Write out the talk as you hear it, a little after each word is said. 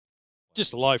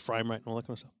just a low frame rate and all that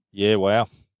kind of stuff. Yeah, wow.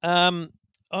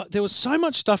 There was so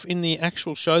much stuff in the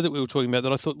actual show that we were talking about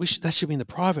that I thought that should be in the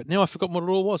private. Now I've forgotten what it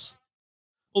all was.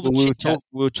 All the Well, chit-chat.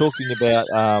 we were talking about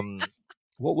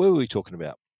what were we talking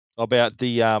about? About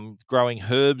the growing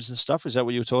herbs and stuff. Is that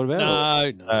what you were talking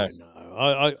about? No.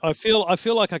 I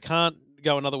feel like I can't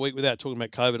go another week without talking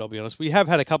about COVID, I'll be honest. We have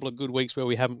had a couple of good weeks where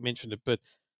we haven't mentioned it, but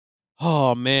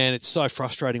oh man, it's so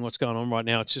frustrating what's going on right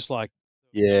now. It's just like,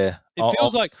 yeah, it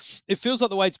feels like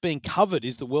the way it's being covered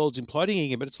is the world's imploding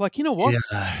again. But it's like, you know what?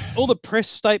 Yeah. All the press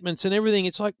statements and everything,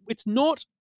 it's like, it's not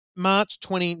March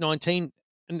 2019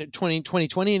 and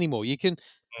 2020 anymore.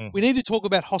 We need to talk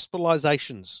about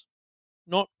hospitalizations,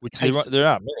 not Which cases. there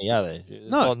aren't many, are there?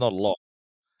 No. Not a lot.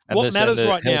 And what matters the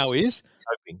right now health is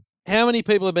coping. how many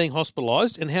people are being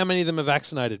hospitalized and how many of them are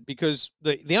vaccinated, because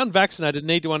the unvaccinated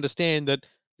need to understand that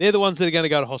they're the ones that are going to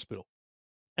go to hospital,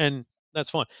 and that's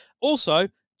fine. Also,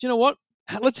 do you know what?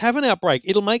 Let's have an outbreak.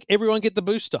 It'll make everyone get the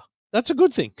booster. That's a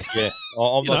good thing. Yeah,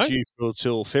 I'm You not know? due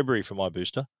till February for my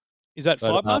booster. Is that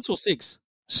But, 5 months or 6?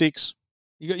 6.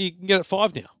 You can get it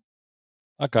 5 now.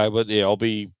 Okay, but yeah, I'll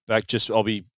be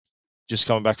just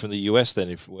coming back from the US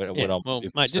then when I'm. Well,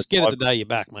 if mate, just that's get it 5 the day you're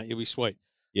back, mate. You'll be sweet.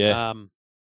 Yeah,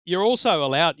 You're also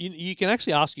allowed. You can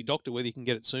actually ask your doctor whether you can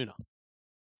get it sooner.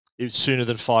 it's sooner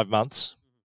than 5 months.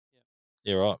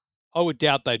 Yeah, right. I would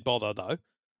doubt they'd bother though.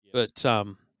 Yeah.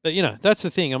 But you know, that's the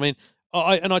thing. I mean,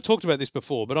 I talked about this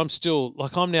before, but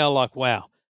I'm now like, wow.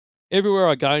 Everywhere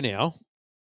I go now,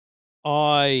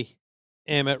 I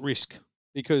am at risk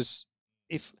because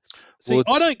I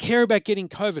don't care about getting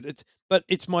COVID. But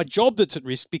it's my job that's at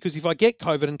risk, because if I get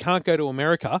COVID and can't go to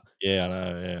America, Yeah, I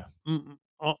know.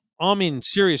 Yeah, I'm in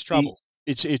serious trouble.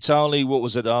 It's only, what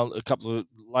was it, a couple of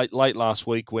late last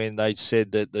week when they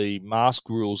said that the mask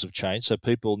rules have changed, so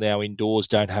people now indoors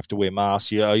don't have to wear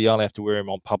masks. You only have to wear them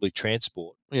on public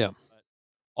transport. Yeah,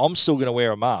 I'm still going to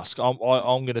wear a mask. I'm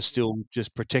going to still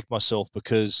just protect myself,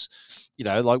 because, you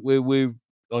know, like we're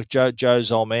like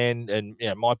Joe's old man, and you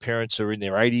know, my parents are in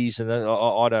their 80s, and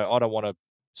I don't want to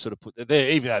sort of put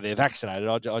even though they're vaccinated,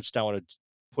 I just don't want to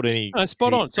put any. No,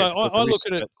 spot on. So I look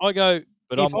at it. I go,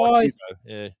 but I'm like you,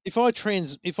 though. Yeah.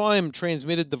 If I am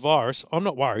transmitted the virus, I'm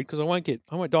not worried, because I won't die.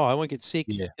 I won't get sick.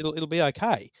 Yeah. It'll be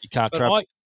okay. You can't travel.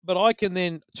 But I can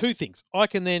then, two things. I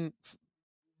can then,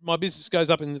 my business goes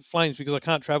up in flames because I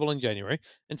can't travel in January.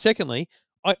 And secondly,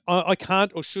 I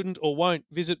can't or shouldn't or won't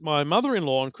visit my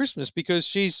mother-in-law on Christmas,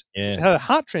 because her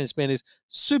heart transplant is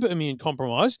super immune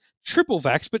compromised, triple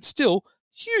vax, but still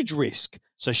huge risk.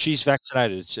 So she's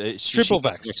vaccinated. Triple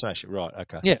vax. Vaccination, right?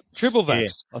 Okay. Yeah, triple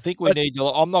vax. Yeah. I think we need.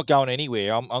 I'm not going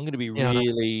anywhere. I'm going to be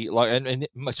really like. And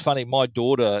it's funny. My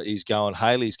daughter is going.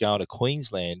 Haley's going to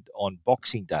Queensland on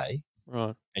Boxing Day.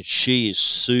 Right. And she is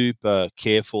super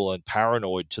careful and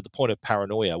paranoid, to the point of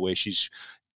paranoia, where she's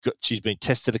been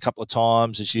tested a couple of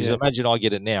times, and she's imagine I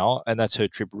get it now, and that's her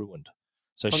trip ruined.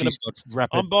 So she's got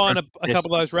rapid. I'm buying a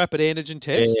couple of those rapid antigen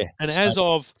tests, and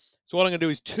so what I'm going to do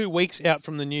is 2 weeks out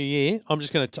from the new year, I'm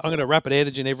going to rapid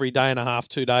antigen every day and a half,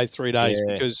 2 days, 3 days,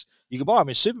 because you can buy them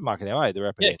in supermarket now, eh? The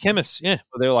rapid. Yeah, chemists. Yeah,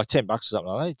 well, they're like $10 or something,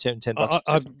 aren't they? 10 bucks.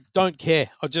 I don't care.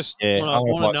 I just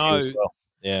want to know. Well.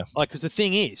 Yeah, like, because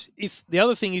the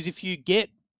other thing is, if you get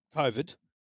COVID,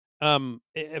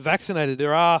 vaccinated,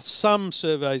 there are some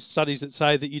studies that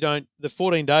say that the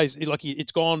 14 days,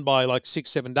 it's gone by like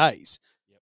 6-7 days.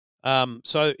 Yep.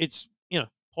 So it's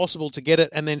possible to get it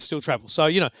and then still travel. So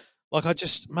I'm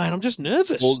just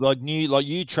nervous. Well, like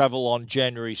you travel on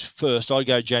January 1st, I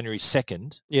go January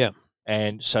 2nd. Yeah,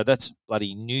 and so that's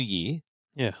bloody New Year.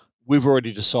 Yeah. We've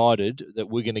already decided that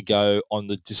we're going to go on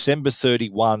the December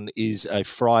 31 is a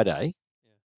Friday.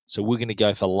 Yeah. So we're going to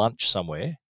go for lunch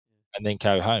somewhere and then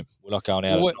go home. We're not going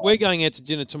out. We're going out to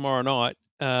dinner tomorrow night.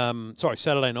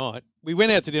 Saturday night. We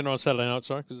went out to dinner on Saturday night,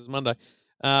 because it's Monday.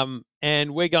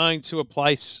 And we're going to a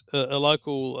place, a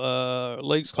local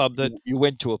leagues club that... You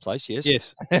went to a place, yes?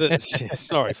 Yes.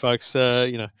 Sorry, folks.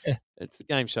 It's the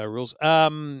game show rules.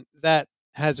 That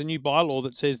has a new bylaw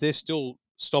that says they're still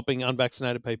stopping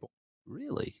unvaccinated people.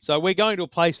 Really? So we're going to a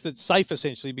place that's safe,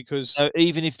 essentially, because... So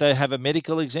even if they have a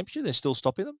medical exemption, they're still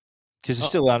stopping them? Because they're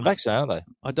still unvaccinated, aren't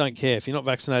they? I don't care. If you're not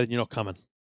vaccinated, you're not coming.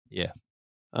 Yeah.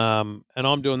 And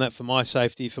I'm doing that for my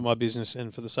safety, for my business,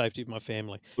 and for the safety of my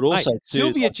family. But also,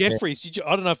 Sylvia Jeffries.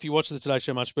 I don't know if you watch the Today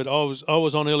Show much, but I was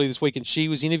on earlier this week, and she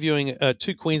was interviewing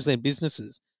 2 Queensland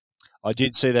businesses. I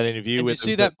did see that interview with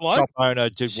the shop owner.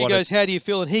 She goes, "How do you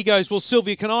feel?" And he goes, "Well,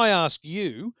 Sylvia, can I ask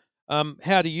you,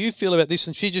 how do you feel about this?"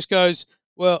 And she just goes,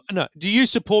 "Well, no. Do you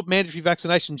support mandatory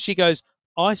vaccination?" She goes,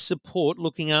 I support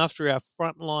looking after our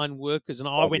frontline workers. And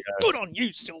I went, good on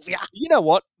you, Sylvia. You know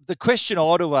what? The question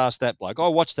I'd have asked that bloke, I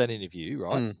watched that interview,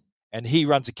 right? Mm. And he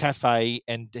runs a cafe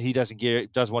and he doesn't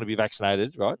want to be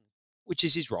vaccinated, right? Which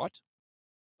is his right.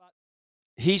 But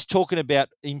he's talking about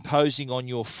imposing on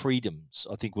your freedoms,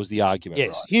 I think was the argument, Yes,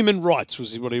 right? human rights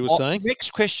was what he was saying.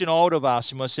 Next question I would have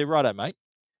asked him, I said, righto, mate,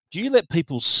 do you let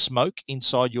people smoke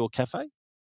inside your cafe?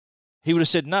 He would have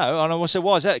said no. And I said,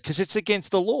 why is that? Because it's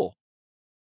against the law.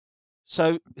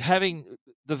 So having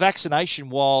the vaccination,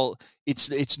 while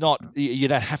it's not, you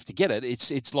don't have to get it.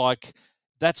 It's like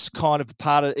that's kind of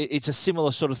part of. It's a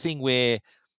similar sort of thing where,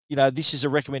 this is a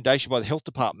recommendation by the health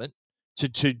department to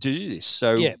do this.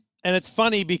 So yeah, and it's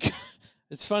funny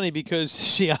because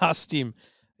she asked him,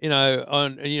 you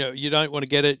don't want to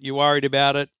get it, you're worried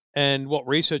about it, and what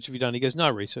research have you done? He goes,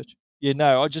 no research. Yeah,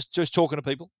 no, I just talking to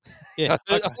people. Yeah,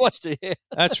 I watched it. Yeah.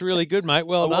 That's really good, mate.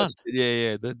 Well done.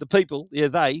 Yeah. The people, yeah,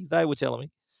 they were telling me.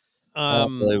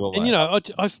 And I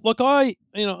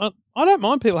don't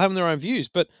mind people having their own views,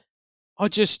 but I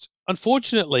just,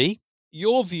 unfortunately,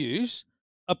 your views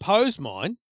oppose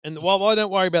mine, and while I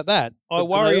don't worry about that, I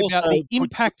worry about the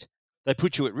impact. They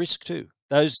put you at risk too.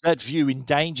 That view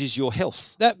endangers your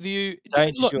health. That view,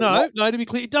 look, no, to be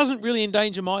clear, it doesn't really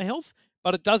endanger my health,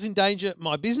 but it does endanger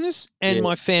my business and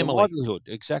my family. Livelihood,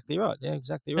 exactly right. Yeah,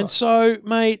 exactly right. And so,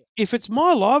 mate, if it's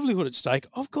my livelihood at stake,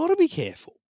 I've got to be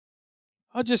careful.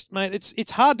 Mate,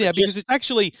 it's hard now because it's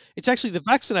actually the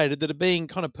vaccinated that are being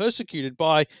kind of persecuted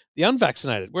by the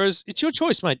unvaccinated. Whereas it's your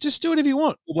choice, mate. Just do whatever you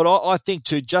want. But I think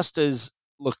too, just as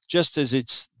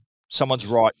it's someone's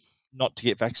right not to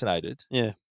get vaccinated,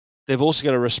 yeah, they've also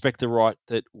got to respect the right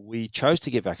that we chose to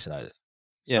get vaccinated.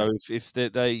 Yeah. So if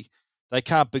they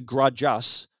can't begrudge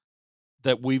us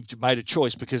that we've made a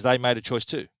choice because they made a choice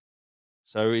too.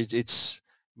 So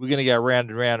we're going to go round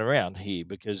and round and round here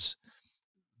because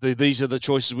these are the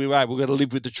choices we make. We've got to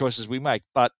live with the choices we make.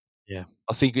 But yeah,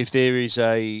 I think if there is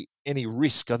any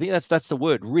risk, I think that's the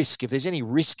word, risk. If there's any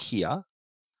risk here,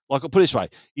 like I'll put it this way,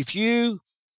 if you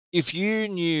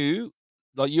knew,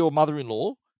 like your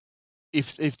mother-in-law,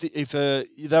 if they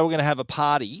were going to have a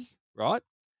party, right,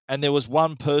 and there was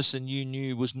one person you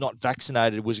knew was not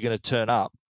vaccinated was going to turn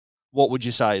up, what would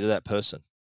you say to that person?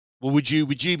 Well, would you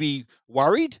be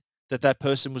worried that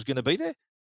person was going to be there?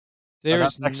 There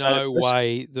is no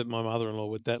way that my mother-in-law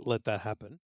would let that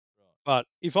happen. But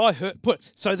if I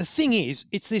so the thing is,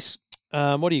 it's this,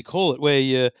 what do you call it, where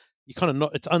you kind of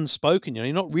not, it's unspoken,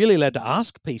 you're not really allowed to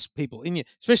ask people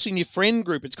especially in your friend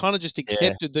group. It's kind of just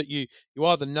accepted that you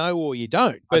either know or you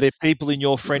don't. But are there people in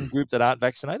your friend group that aren't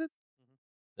vaccinated?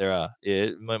 There are,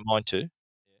 yeah, mine too.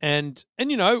 And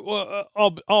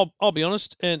I'll be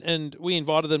honest, and we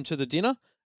invited them to the dinner,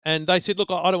 and they said,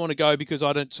 look, I don't want to go because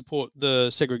I don't support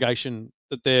the segregation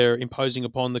that they're imposing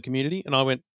upon the community.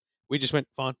 And we just went,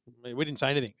 fine. We didn't say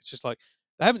anything. It's just like,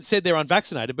 they haven't said they're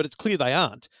unvaccinated, but it's clear they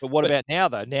aren't. But what about now,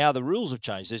 though? Now the rules have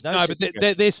changed. There's no. No, but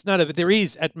but there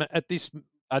is at this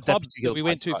club that we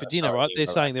went to for dinner, right? They're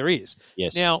saying there is.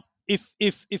 Yes. Now,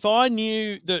 if I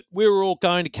knew that we were all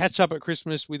going to catch up at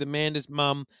Christmas with Amanda's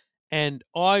mum, and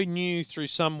I knew through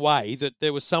some way that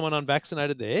there was someone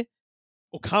unvaccinated there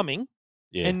or coming,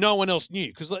 and no one else knew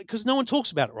because no one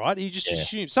talks about it, right? You just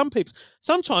assume.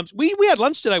 Sometimes we had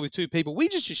lunch today with two people. We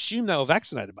just assumed they were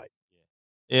vaccinated, mate.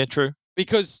 Yeah, true.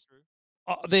 Because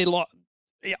they're like,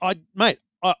 I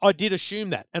did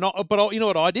assume that, but you know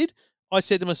what I did? I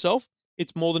said to myself,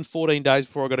 it's more than 14 days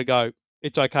before I got to go.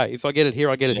 It's okay if I get it here,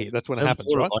 I get it here. That's when it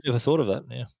happens, right? I never thought of that.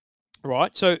 Yeah.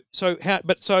 Right.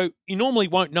 So you normally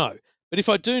won't know, but if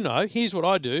I do know, here's what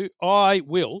I do: I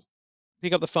will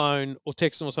pick up the phone or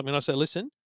text them or something. And I say,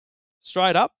 listen,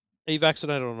 straight up, are you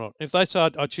vaccinated or not? If they say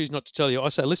I choose not to tell you, I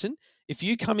say, listen, if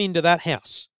you come into that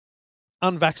house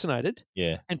unvaccinated,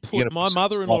 and put my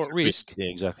mother-in-law at risk, yeah,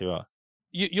 exactly right.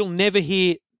 You'll never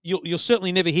hear. You'll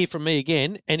certainly never hear from me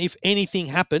again. And if anything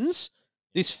happens,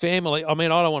 this family, I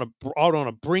mean, I don't want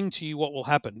to bring to you what will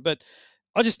happen, but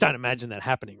I just don't imagine that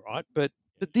happening, right? But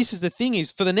this is the thing: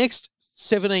 is for the next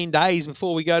 17 days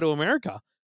before we go to America,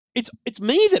 it's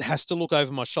me that has to look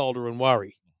over my shoulder and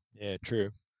worry. Yeah,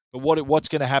 true. But what's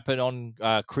going to happen on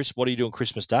what are you doing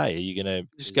Christmas Day? Are you going to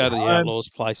just go to the Outlaws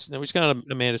place? No, we're just going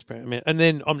to Amanda's parents, and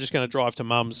then I'm just going to drive to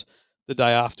Mum's the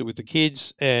day after with the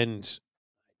kids. And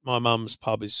my mum's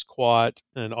pub is quiet,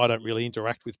 and I don't really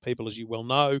interact with people, as you well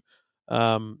know.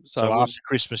 So after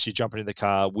Christmas, you're jumping in the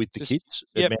car with the kids?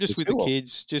 Yeah, just with the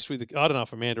kids. I don't know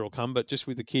if Amanda will come, but just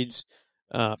with the kids,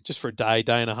 just for a day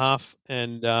and a half,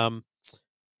 and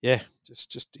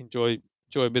just enjoy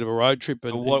a bit of a road trip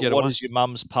and, what is your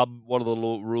mum's pub? What are the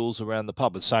rules around the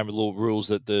pub? The same rules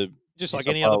that just New like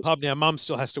South any other Wales. pub now, Mum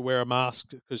still has to wear a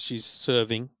mask because she's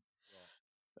serving.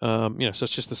 So it's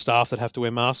just the staff that have to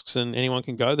wear masks, and anyone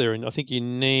can go there. And I think you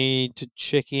need to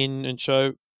check in and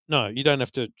show. No, you don't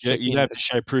have to Yeah, check you in, don't have to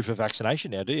show proof of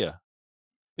vaccination now, do you?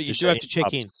 but you To do show have to check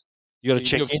pubs. in. You got to You do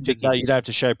check have to in, check but no, in. you don't have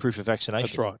to show proof of vaccination.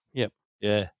 That's right. Yep.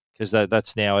 Yeah, because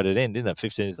that's now at an end, isn't it?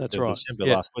 15th That's of right. December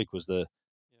Yeah. last week was the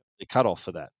cutoff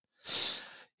for that.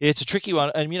 Yeah, it's a tricky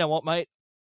one. And you know what, mate?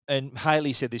 And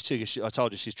Hayley said this too, because I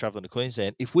told you she's travelling to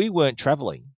Queensland. If we weren't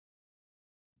travelling,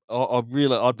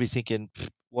 I'd be thinking,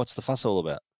 what's the fuss all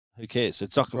about? Who cares?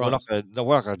 It's not, Right. we're not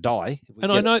going to die.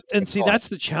 And I know, and see, that's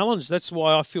the challenge. That's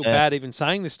why I feel bad even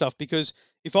saying this stuff, because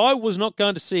if I was not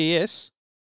going to CES,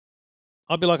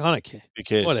 I'd be like, I don't care. Who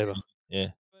cares? Whatever. Yeah.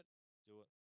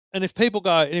 And if people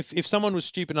go, if someone was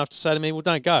stupid enough to say to me, well,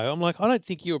 don't go, I'm like, I don't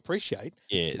think you appreciate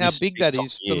how big that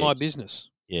is for my business.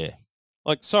 Yeah.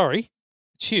 Like, sorry,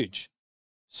 it's huge.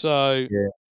 So,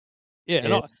 yeah.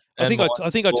 And I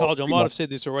think I told you, I might have said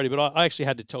this already, but I actually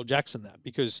had to tell Jackson that,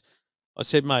 because I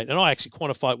said, mate, and I actually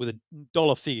quantified it with a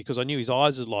dollar figure because I knew his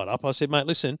eyes would light up. I said, mate,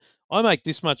 listen, I make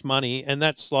this much money, and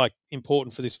that's like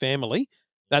important for this family.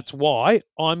 That's why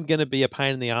I'm going to be a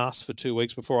pain in the ass for 2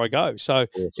 weeks before I go. So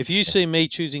if you see me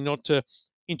choosing not to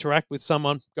interact with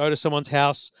someone, go to someone's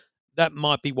house, that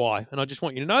might be why. And I just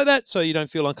want you to know that, so you don't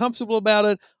feel uncomfortable about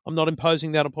it. I'm not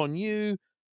imposing that upon you.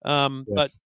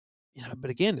 But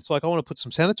again, it's like I want to put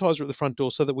some sanitizer at the front door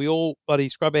so that we all bloody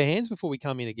scrub our hands before we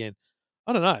come in again.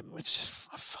 I don't know. It's just,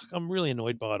 I'm really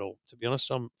annoyed by it all, to be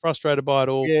honest. I'm frustrated by it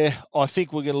all. Yeah, I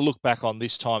think we're going to look back on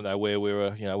this time though, where we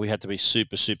were, we had to be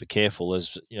super, super careful.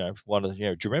 As one of the, do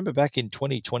you remember back in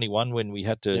 2021 when we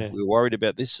had to, we were worried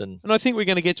about this, and I think we're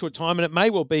going to get to a time, and it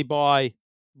may well be by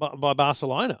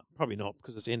Barcelona, probably not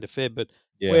because it's the end of Feb, but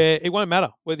where it won't matter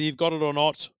whether you've got it or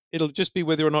not. It'll just be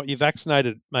whether or not you're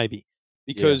vaccinated, maybe,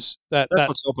 because that's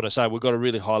what's helping us. We've got a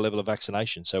really high level of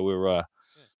vaccination, so we're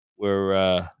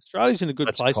Australia's in a good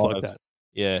place like that.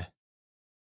 Yeah.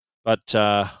 But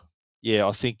I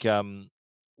think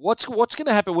what's going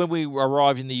to happen when we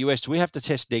arrive in the US? Do we have to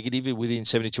test negative within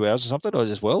 72 hours or something, or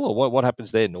as well, or what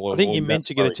happens then? I think you're meant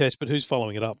to get a test, but who's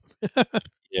following it up?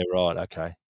 Yeah, right.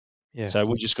 Okay. Yeah. So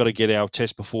we just got to get our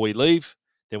test before we leave.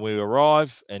 Then we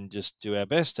arrive and just do our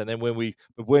best, and then when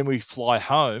we fly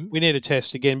home, we need a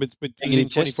test again, but within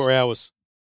 24 hours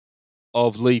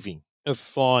of leaving, of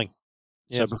flying.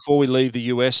 So before we leave the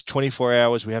US, 24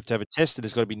 hours, we have to have a test that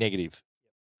has got to be negative,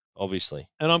 obviously.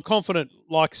 And I'm confident,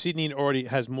 like Sydney already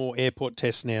has more airport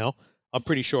tests now. I'm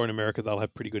pretty sure in America they'll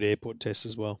have pretty good airport tests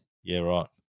as well. Yeah, right.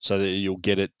 So that you'll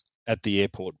get it at the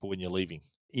airport when you're leaving.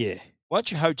 Yeah.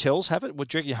 Won't your hotels have it?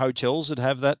 Would you reckon your hotels would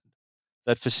have that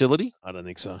facility? I don't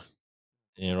think so.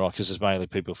 Yeah, right, because there's mainly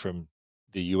people from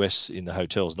the US in the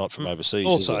hotels, not from overseas.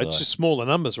 Also, it's just smaller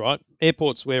numbers, right?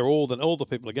 Airports where all the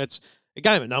people are. It's a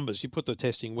game of numbers. You put the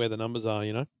testing where the numbers are,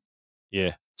 Yeah.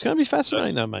 It's going to be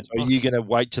fascinating, though, mate. So are you going to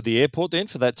wait to the airport then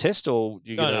for that test, or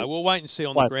no? We'll wait and see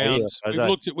on the ground.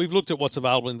 We've looked at what's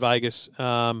available in Vegas,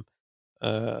 so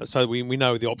we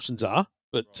know the options are,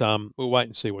 but we'll wait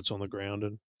and see what's on the ground.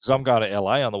 And because I'm going to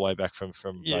LA on the way back from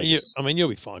Vegas. You'll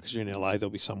be fine because you're in LA. There'll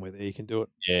be somewhere there you can do it.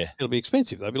 Yeah, it'll be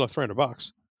expensive. They'll be like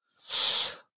 $300.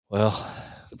 Well,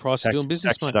 the price of doing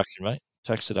business, tax deduction, mate.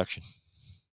 Tax deduction.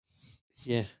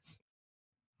 Yeah.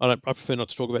 I prefer not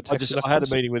to talk about tax deductions. I had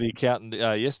a meeting with the accountant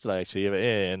yesterday, actually,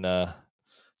 and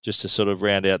just to sort of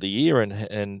round out the year,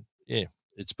 and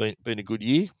it's been a good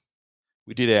year.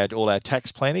 We did all our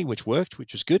tax planning, which worked,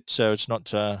 which was good. So it's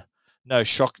not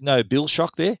no bill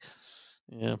shock there.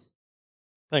 Yeah.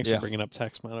 Thanks for bringing up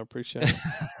tax, mate. I appreciate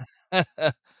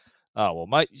it. Oh well,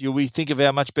 mate, we think of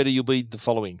how much better you'll be the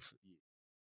following.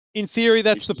 In theory,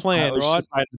 that's the plan, right?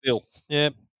 Pay the bill.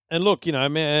 Yeah. And look,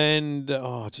 man,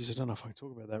 I don't know if I can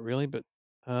talk about that really, but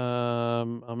I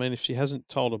mean, if she hasn't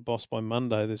told her boss by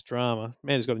Monday, there's drama.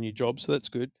 Amanda's got a new job, so that's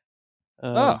good.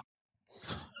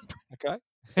 Okay.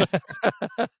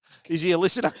 Is he a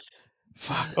listener?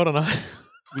 Fuck, I don't know.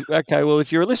 Okay, well,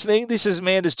 if you're listening, this is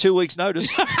Amanda's 2 weeks' notice.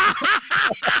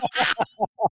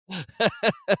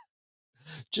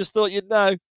 Just thought you'd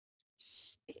know.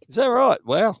 Is that right?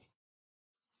 Wow.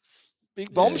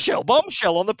 Big bombshell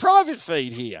on the private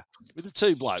feed here with the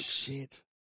two blokes. Shit.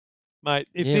 Mate,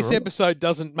 if this episode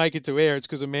doesn't make it to air, it's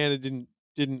because Amanda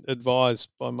didn't advise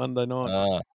by Monday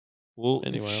night. Well,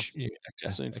 anyway,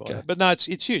 soon find out. But no, it's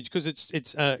huge because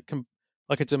it's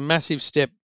a massive step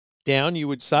down, you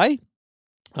would say,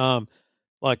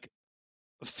 like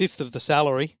a fifth of the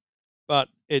salary, but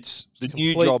it's the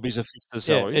new job is a fifth of the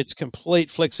salary. Yeah, it's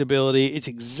complete flexibility. It's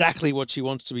exactly what she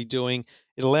wants to be doing.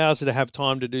 It allows her to have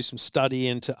time to do some study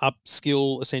and to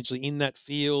upskill essentially in that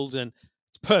field, and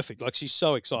it's perfect. Like she's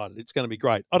so excited. It's going to be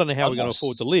great. I don't know how we're going to Nice.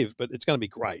 afford to live, but it's going to be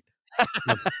great.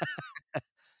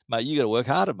 Mate, you got to work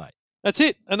harder, mate. That's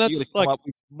it. And You got that's to come like, up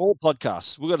with more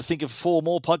podcasts. We've got to think of 4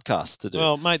 more podcasts to do.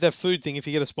 well, mate, that food thing, if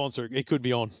you get a sponsor, it could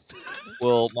be on.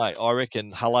 Well, mate, I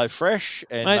reckon HelloFresh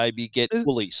and Mate, maybe get there's-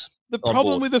 Woolies. The on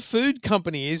problem board. with a food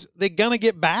company is they're going to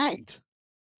get bagged.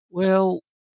 Well,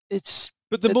 it's.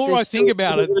 But the more they're I think still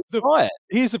about gonna it, try it.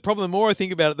 here's the problem. The more I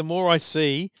think about it, the more I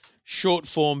see short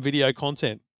form video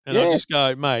content. And I Yeah. just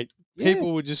go, mate, Yeah.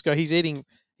 people would just go, he's eating.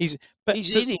 He's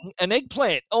eating an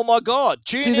eggplant. Oh my God!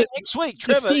 Tune in next week,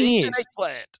 Trevor. thing Eat an is,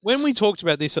 eggplant. When we talked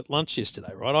about this at lunch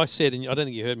yesterday, right? I said, and I don't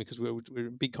think you heard me because we were in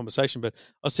a big conversation, but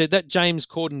I said that James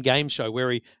Corden game show where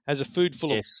he has a food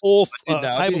full Yes. of awful, I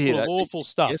did table hear full of that. awful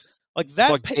stuff. Yes. Like It's that.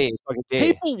 like dare. It's like a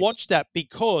dare. People watch that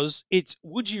because it's,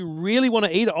 would you really want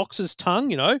to eat an ox's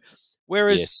tongue, you know?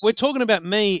 Whereas Yes. we're talking about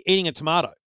me eating a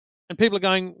tomato and people are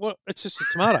going, well, it's just a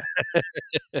tomato.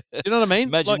 You know what I mean?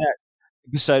 Imagine Like, that.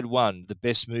 Episode 1, the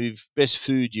best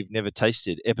food you've never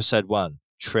tasted. Episode 1,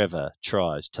 Trevor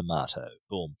tries tomato.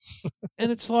 Boom.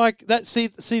 and it's like that. See,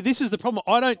 this is the problem.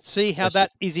 I don't see how That's that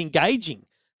is engaging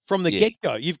from the Yeah.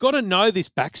 get-go. You've got to know this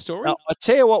backstory. Now, I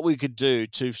tell you what we could do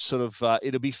to sort of.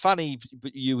 It'll be funny,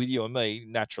 with you and me,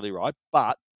 naturally, right?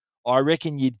 But I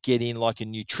reckon you'd get in like a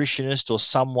nutritionist or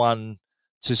someone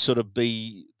to sort of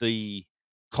be the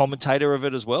commentator of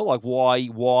it as well. Like why,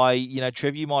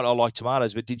 Trev, you might not like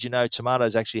tomatoes, but did you know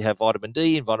tomatoes actually have vitamin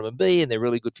D and vitamin B and they're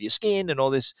really good for your skin and all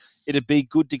this? It'd be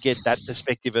good to get that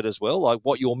perspective of it as well, like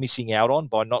what you're missing out on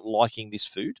by not liking this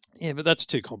food. Yeah, but that's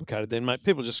too complicated then, mate.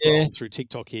 People just scrolling through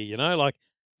TikTok here, you know, like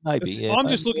Maybe, yeah. I'm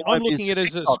just looking. I'm Maybe looking at it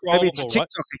it's as a TikTok. Maybe it's a scrollable, TikTok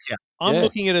right? account. I'm Yeah.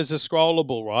 looking at it as a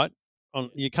scrollable, right?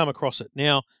 You come across it.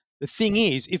 Now, the thing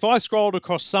is, if I scrolled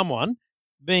across someone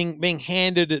being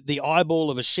handed the eyeball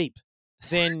of a sheep,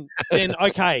 then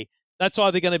okay, that's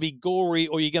either going to be gory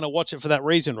or you're going to watch it for that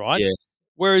reason, right? Yeah.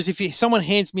 Whereas if someone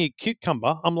hands me a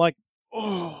cucumber, I'm like,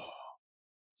 oh,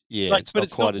 Yeah, like, it's but not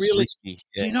it's quite not as really. risky.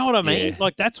 Do you know what I mean? Yeah.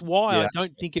 Like that's why Yeah, I I don't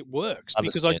understand. think it works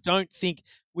because I Understand. don't think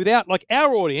without like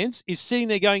our audience is sitting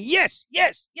there going yes,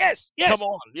 yes, yes, yes, Come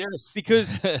on, yes.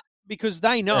 because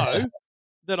they know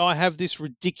that I have this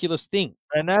ridiculous thing.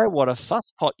 They know what a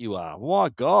fusspot you are. My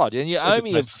God. And you So owe me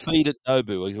a depressing. feed at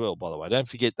Nobu as well, by the way. Don't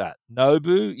forget that.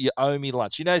 Nobu, you owe me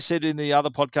lunch. You know, said in the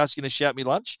other podcast, you're going to shout me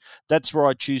lunch. That's where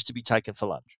I choose to be taken for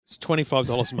lunch. It's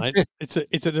 $25, mate.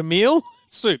 It's a meal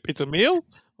soup. It's a meal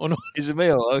or not? It's a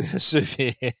meal. Soup.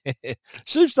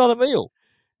 Soup's not a meal.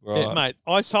 Right. Yeah, mate,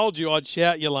 I told you I'd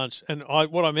shout your lunch, and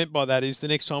what I meant by that is the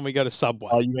next time we go to Subway.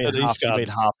 Oh, you mean at East half Gardens.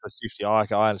 the 50. Oh,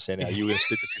 okay, I understand now. You were going to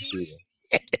split the 50 with me.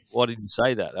 Yes. Why didn't you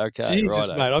say that? Okay, Jesus,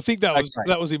 righto. mate. I think that was Okay.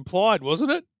 that was implied,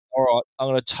 wasn't it? All right, I'm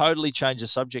going to totally change the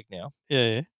subject now.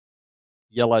 Yeah.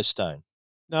 Yellowstone.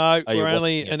 No, Are you we're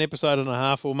only watching it? an episode and a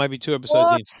half, or maybe 2 episodes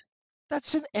What? in.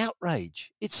 That's an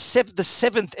outrage. It's the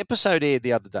 7th episode aired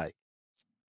the other day.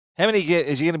 How many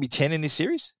is he going to be 10 in this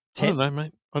series? I 10? don't know,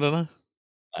 mate. I don't know.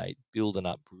 Mate, building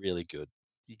up really good.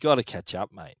 You got to catch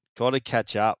up, mate. Got to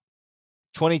catch up.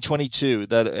 2022,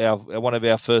 one of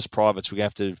our first privates. We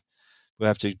have to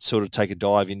sort of take a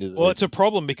dive into the. Well, it's a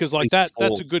problem because like Season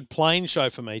that's 4. a good plane show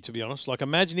for me, to be honest. Like,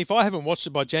 imagine if I haven't watched it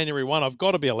by January 1, I've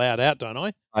got to be allowed out, don't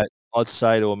I? I'd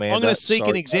say to Amanda, I'm going to seek an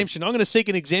sorry, exemption. I'm going to seek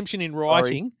an exemption in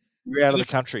writing you're out of the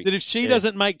country. that if she Yeah.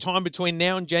 doesn't make time between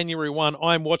now and January 1,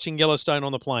 I'm watching Yellowstone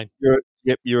on the plane.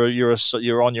 You're on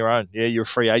your own. Yeah, you're a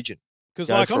free agent. Because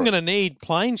Go like for I'm it. going to need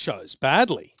plane shows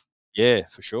badly. Yeah,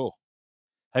 for sure.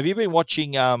 Have you been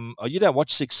watching? Oh, you don't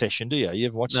watch Succession, do you? You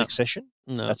ever watch No. Succession?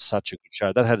 No. That's such a good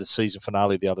show. That had a season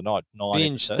finale the other night. 9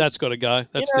 Binge. episodes. That's got to go.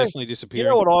 That's know- definitely disappearing.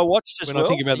 You know what I watched as when well? I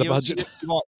think about the You- budget.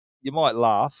 You might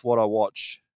laugh what I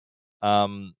watched.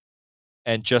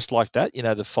 And just like that,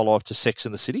 the follow-up to Sex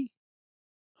and the City.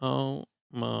 Oh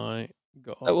my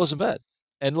god! That wasn't bad.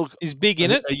 And look, Is Big in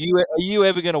it? Are you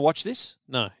ever going to watch this?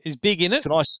 No. Is Big in it?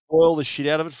 Can I spoil the shit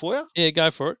out of it for you? Yeah,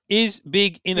 go for it. Is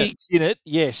Big in it? Big's in it,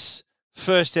 yes.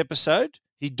 First episode,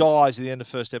 he dies at the end of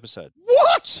first episode.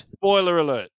 What? Spoiler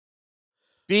alert.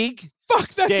 Big, Fuck,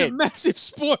 that's Dead. a massive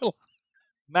spoiler.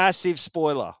 massive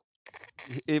spoiler.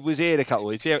 It was aired a couple of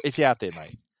weeks. It's out there,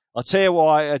 mate. I'll tell you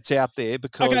why it's out there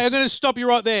because Okay, I'm going to stop you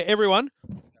right there, everyone.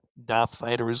 Darth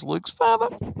Vader is Luke's father.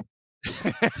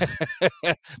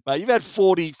 mate, you've had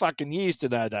 40 fucking years to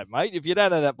know that, mate. If you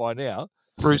don't know that by now,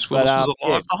 Bruce Willis was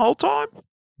alive the whole time.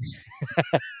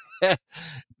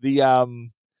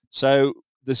 so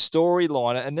the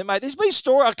storyline, and then mate, there's been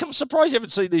story. I'm surprised you haven't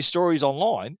seen these stories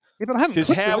online. Yeah, but I haven't. 'Cause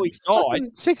clicked how it. he died-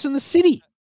 Fucking Sex in the City.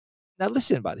 Now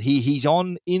listen, but he's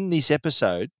on in this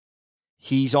episode.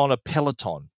 He's on a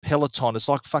Peloton. Peloton is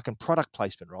like fucking product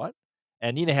placement, right?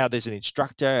 And you know how there's an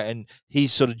instructor, and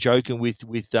he's sort of joking with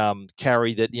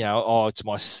Carrie that, it's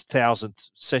my 1,000th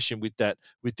session with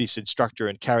this instructor,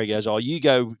 and Carrie goes, "Oh, you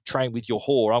go train with your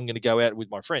whore. I'm going to go out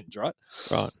with my friends, right?"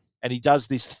 Right. And he does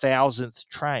this 1,000th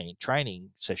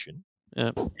training session,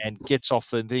 Yeah. and gets off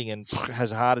the thing and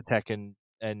has a heart attack and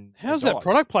how's dies. that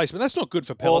product placement? That's not good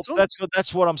for Well, Peloton.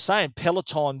 that's what I'm saying.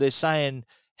 Peloton, they're saying,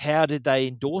 how did they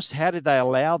endorse? How did they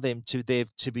allow them to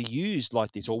be used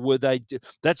like this, or were they?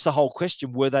 That's the whole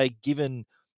question. Were they given?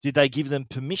 Did they give them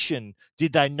permission?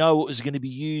 Did they know it was going to be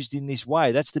used in this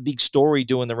way? That's the big story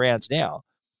doing the rounds now.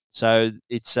 So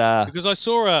it's because I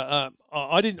saw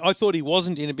I thought he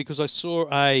wasn't in it because I saw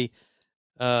he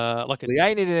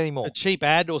ain't in it anymore. A cheap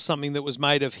ad or something that was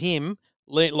made of him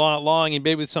lying in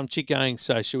bed with some chick going,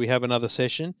 "So should we have another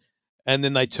session?" And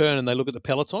then they turn and they look at the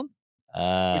Peloton.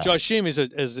 Which I assume is a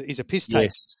piss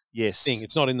tape thing.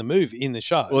 It's not in the movie, in the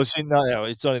show. Well, it's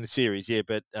not in the series, yeah.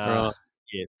 But right.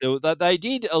 yeah, they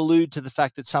did allude to the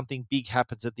fact that something big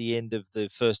happens at the end of the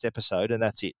first episode, and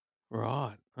that's it.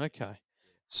 Right. Okay.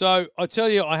 So I tell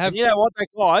you, I have. And you know what?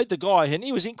 The guy, and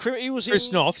he was in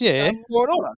Chris Noth, yeah.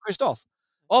 Chris Noth.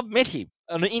 I've met him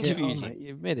and interviewed him. Mate,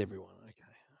 you've met everyone, okay?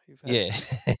 Yeah,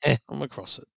 I'm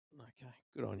across it. Okay,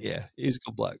 good on you. Yeah, he's a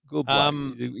good bloke. Good bloke.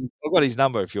 I've got his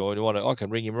number if you want to. I can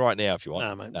ring him right now if you want.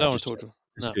 No, mate, don't want to talk to him.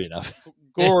 That's good enough.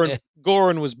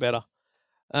 Goran was better.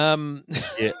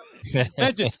 Yeah.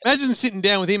 imagine sitting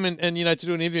down with him and to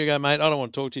do an interview and go, mate, I don't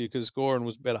want to talk to you because Goran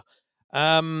was better.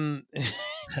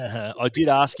 I did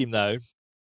ask him though,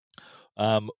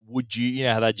 would you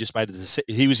how they just made it,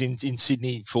 he was in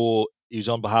Sydney he was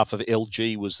on behalf of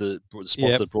LG, was the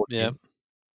sponsor that brought him.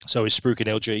 So he's spruiking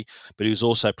LG, but he was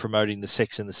also promoting the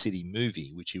Sex and the City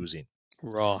movie, which he was in.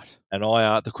 Right. And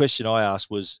the question I asked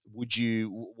was,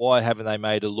 why haven't they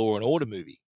made a Law and Order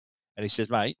movie? And he says,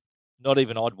 mate, not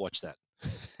even I'd watch that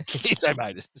if they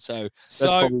made it. So that's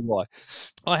probably why.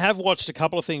 I have watched a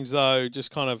couple of things though,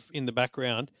 just kind of in the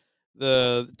background.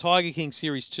 The Tiger King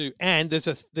Series 2, and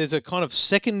there's a kind of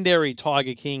secondary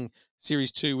Tiger King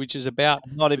Series 2, which is about.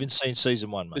 I've not even seen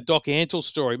season 1, mate. The Doc Antle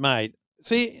story, mate.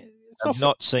 See, I've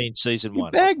not seen season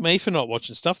 1. Bag me for not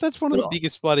watching stuff. That's one of the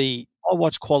biggest bloody. I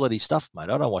watch quality stuff, mate.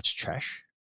 I don't watch trash.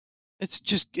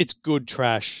 It's good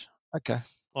trash. Okay,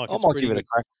 I might give it a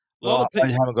crack. I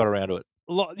haven't got around to it.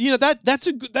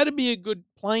 That'd be a good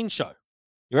plane show.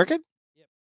 You reckon? Yep.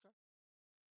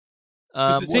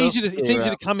 It's easy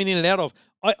to come in and out of.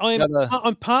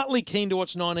 I'm partly keen to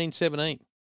watch 1917.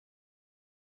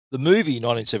 The movie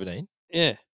 1917.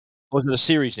 Yeah. Or is it a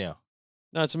series now?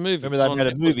 No, it's a movie. Remember they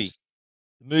made a movie.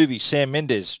 The movie, Sam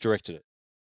Mendes directed it.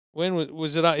 When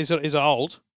was it? Is it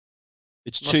old?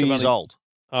 It's 2 years old.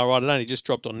 Oh, right. It only just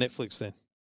dropped on Netflix then.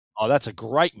 Oh, that's a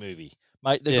great movie,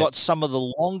 mate. They've got some of the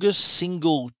longest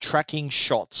single tracking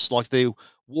shots. Like they're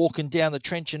walking down the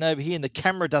trench and over here, and the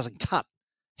camera doesn't cut.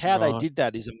 How they did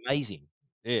that is amazing.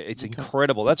 Yeah, it's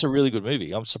incredible. That's a really good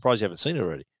movie. I'm surprised you haven't seen it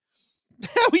already.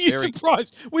 How are you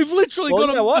surprised? We've literally got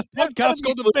a podcast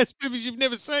called The Best Movies You've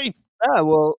Never Seen. Oh,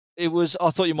 well, it was. I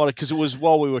thought you might have, because it was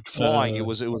while we were flying. It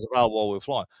was available while we were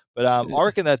flying. But I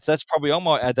reckon that's probably. I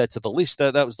might add that to the list.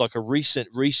 That was like a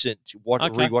recent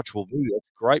rewatchable movie. That's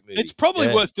a great movie. It's probably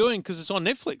worth doing because it's on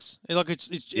Netflix. Like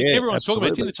everyone's talking about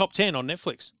it. It's in the top 10 on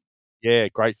Netflix. Yeah,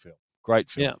 great film.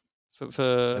 Yeah.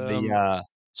 And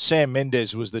Sam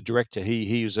Mendes was the director.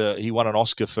 He won an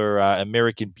Oscar for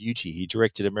American Beauty. He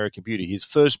directed American Beauty. His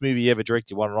first movie he ever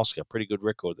directed won an Oscar. Pretty good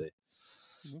record there.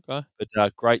 Okay.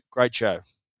 But great show.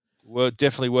 Well,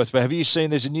 definitely worth. But have you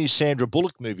seen? There's a new Sandra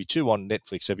Bullock movie too on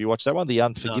Netflix. Have you watched that one, The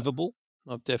Unforgivable?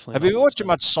 No, I've definitely. Have you watched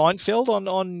much Seinfeld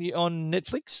on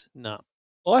Netflix? No.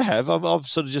 I have. I've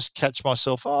sort of just catch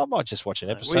myself. I might just watch an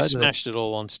episode. We smashed it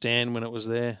all on Stan when it was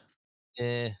there.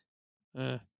 Yeah.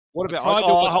 Yeah. What about?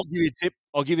 I'll give you a tip.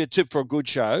 I'll give you a tip for a good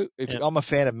show. I'm a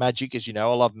fan of magic, as you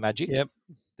know, I love magic. Yep.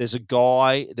 There's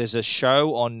a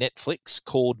show on Netflix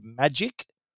called Magic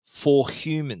for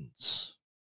Humans.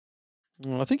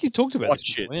 I think you talked about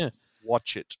it. Yeah.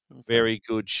 Watch it. Okay. Very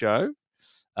good show.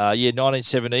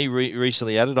 1970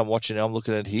 recently added. I'm looking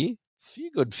at it here. Few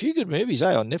good movies,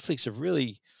 on Netflix have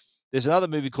really. There's another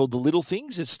movie called The Little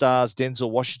Things. It stars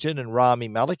Denzel Washington and Rami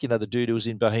Malek. The dude who was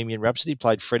in Bohemian Rhapsody,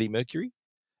 played Freddie Mercury.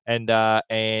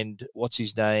 And what's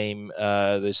his name?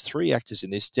 There's 3 actors in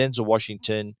this. Denzel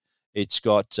Washington. It's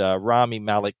got Rami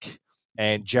Malek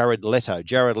and Jared Leto.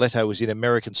 Jared Leto was in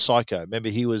American Psycho. Remember,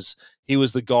 he was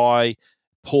the guy.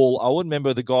 Paul Owen.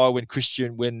 Remember the guy when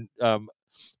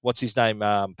what's his name?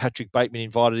 Patrick Bateman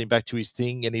invited him back to his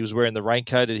thing, and he was wearing the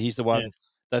raincoat. And he's the one.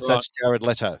 Yeah. That's Jared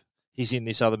Leto. He's in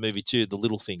this other movie too, The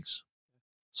Little Things.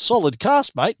 Solid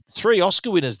cast, mate. 3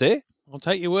 Oscar winners there. I'll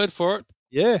take your word for it.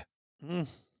 Yeah, Mm.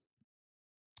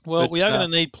 Well, But, we are going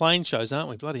to need plane shows, aren't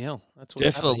we? Bloody hell. That's what's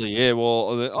happening. definitely. Yeah.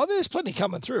 Well, there's plenty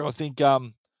coming through. I think.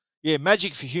 Yeah,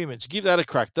 Magic for Humans. Give that a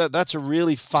crack. That's a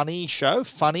really funny show.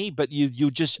 Funny, but you'll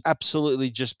just absolutely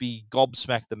just be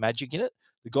gobsmacked the magic in it.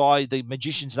 The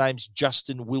magician's name's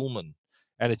Justin Willman,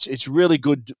 and it's really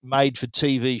good, made for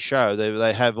TV show.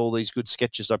 They have all these good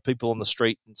sketches, like people on the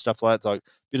street and stuff like that, like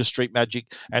a bit of street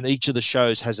magic, and each of the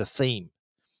shows has a theme,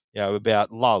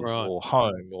 about love Right. or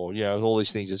home or all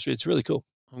these things. It's really cool.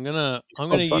 I'm gonna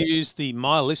quite funny. use the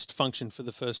My List function for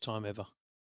the first time ever.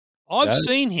 I've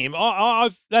seen him.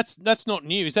 I've that's not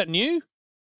new. Is that new?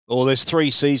 Well, there's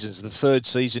 3 seasons. The 3rd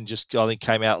season just, I think,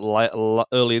 came out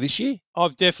earlier this year.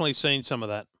 I've definitely seen some of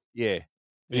that. Yeah. Yeah.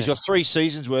 He's got 3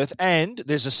 seasons worth, and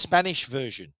there's a Spanish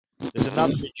version. There's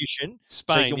another magician, so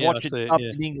Spain, you can yeah, watch I it see it,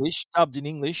 dubbed in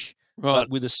English, Right. but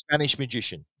with a Spanish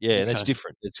magician. Yeah, and it's Okay.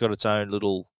 different. It's got its own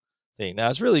little thing. Now,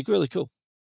 it's really, really cool.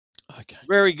 Okay.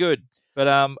 Very good. But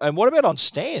and what about on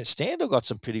Stan? Stan got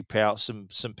some pretty some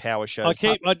power shows.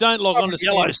 I don't log on to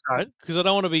Yellowstone because I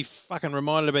don't want to be fucking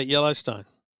reminded about Yellowstone.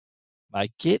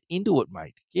 Mate, get into it,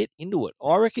 mate. Get into it.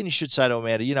 I reckon you should say to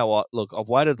Amanda, you know what? Look, I've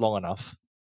waited long enough.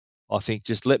 I think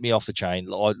just let me off the chain.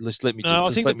 Just let me. No,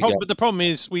 I think go. But the problem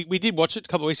is we did watch it a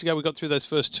couple of weeks ago. We got through those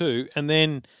first 2, and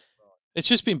then it's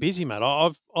just been busy, mate.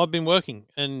 I've been working,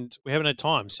 and we haven't had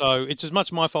time. So it's as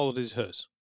much my fault as hers.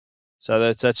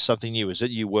 So that's something new, is it?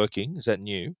 You working? Is that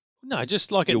new? No,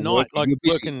 just like at You're night, working, you're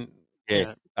busy. working.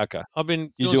 Yeah. Okay. I've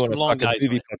been You're doing doing some a long fucking days,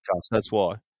 movie mate. podcast. That's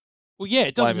why. Well, yeah,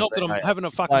 it doesn't Blame help it, that I'm mate. having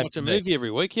to fucking Blame watch a it, movie every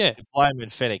week. Yeah. You're blaming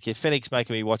Fennec. Yeah, Fennec's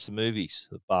making me watch the movies.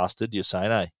 The bastard. You're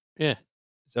saying, eh? Yeah.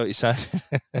 Is that what you're saying?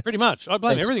 Pretty much. I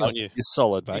blame Thanks, everything mate. on you. You're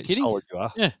solid, Are you mate. kidding? Solid you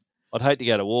are. Yeah. I'd hate to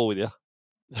go to war with you.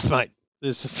 Mate,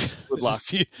 there's a luck.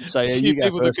 few, So yeah, few you go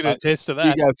people first, that can mate. attest to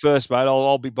that. You go first, mate.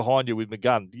 I'll be behind you with my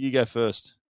gun. You go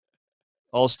first.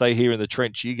 I'll stay here in the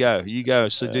trench. You go. You go.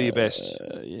 So do your best.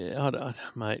 Yeah,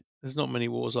 mate. There's not many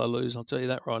wars I lose. I'll tell you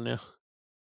that right now.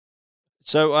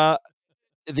 So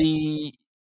the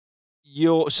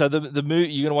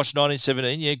movie you're going to watch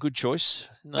 1917. Yeah, good choice.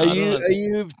 No, Are I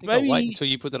you I'll wait maybe? until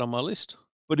you put that on my list.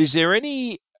 But is there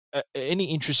any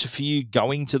interest for you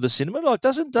going to the cinema? Like,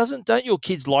 don't your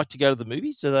kids like to go to the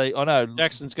movies? Do they? I know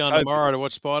Jackson's going COVID. tomorrow to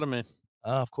watch Spider-Man.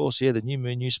 Of course, yeah. The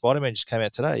new Spider-Man just came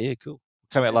out today. Yeah, cool.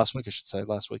 Came out last week, I should say.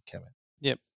 Last week came out.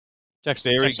 Yep.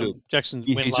 Jackson good. Jackson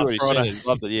went He's last already Friday. seen it.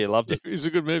 Loved it. Yeah, loved it. It was a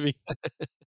good movie.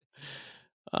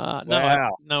 Wow.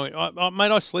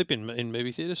 Mate, I sleep in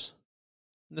movie theaters.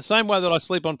 In the same way that I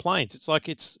sleep on planes. It's like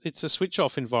it's a switch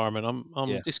off environment.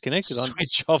 I'm disconnected.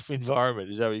 Switch off environment.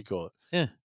 Is that what you call it? Yeah.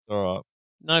 All right.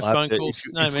 No phone calls.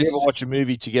 No if we messages. ever watch a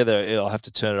movie together, I'll have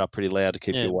to turn it up pretty loud to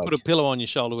keep you awake. Put a pillow on your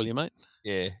shoulder, will you, mate?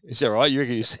 Yeah. Is that right? You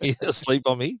reckon you sleep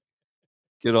on me?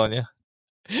 Good on you.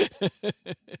 No,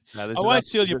 I won't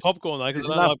steal your popcorn, though, because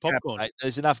I don't like popcorn. Mate,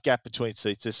 there's enough gap between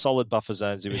seats. There's solid buffer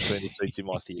zones in between the seats in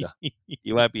my theatre.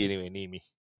 You won't be anywhere near me.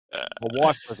 My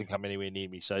wife doesn't come anywhere near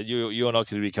me, so you're not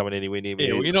going to be coming anywhere near me.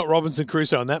 Yeah, well, you're not Robinson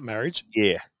Crusoe in that marriage.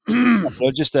 Yeah.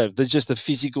 There's just a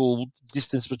physical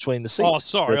distance between the seats. Oh,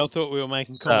 sorry. I thought we were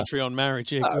making commentary on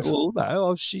marriage. Yeah, well,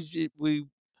 no.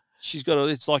 She's got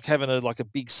it's like having a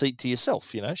big seat to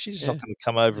yourself. You know, she's not going to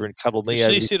come over and cuddle me.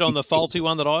 Does she sit on the faulty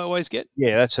one that I always get?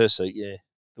 Yeah, that's her seat. Yeah,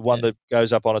 the one that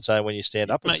goes up on its own when you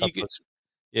stand up. Mate,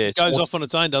 it goes off on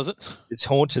its own, does it? It's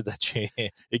haunted, that chair.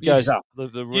 It goes up.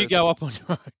 You go up on your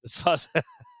own.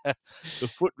 The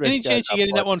footrest. Any chance you're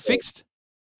getting that one fixed?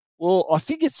 Well, I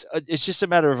think it's just a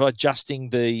matter of adjusting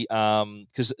the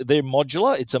because they're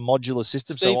modular. It's a modular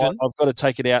system, so I've got to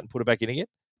take it out and put it back in again.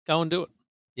 Go and do it.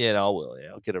 Yeah, no, I will. Yeah,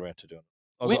 I'll get around to doing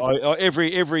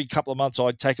it. Every couple of months, I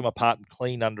take them apart and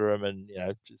clean under them, and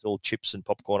it's all chips and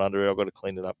popcorn under it. I've got to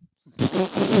clean it up.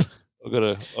 I've got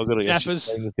to Jaffas.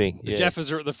 clean the thing. The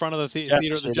Jaffas are at the front of the theatre at the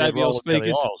JBL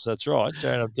speakers. That's right,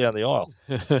 down the aisle.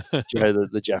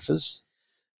 The Jaffas.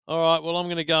 All right. Well, I'm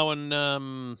going to go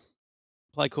and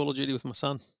play Call of Duty with my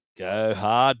son. Go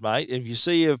hard, mate. If you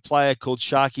see a player called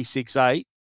Sharky68,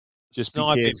 just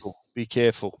Snipe be careful. Him. Be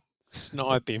careful.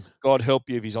 Snipe him. God help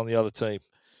you if he's on the other team,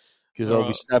 because I'll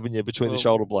be stabbing you between the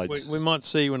shoulder blades. We might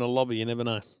see you in a lobby. You never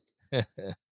know.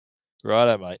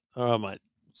 Righto, mate. All right,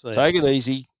 mate. Take it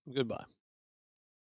easy. Goodbye.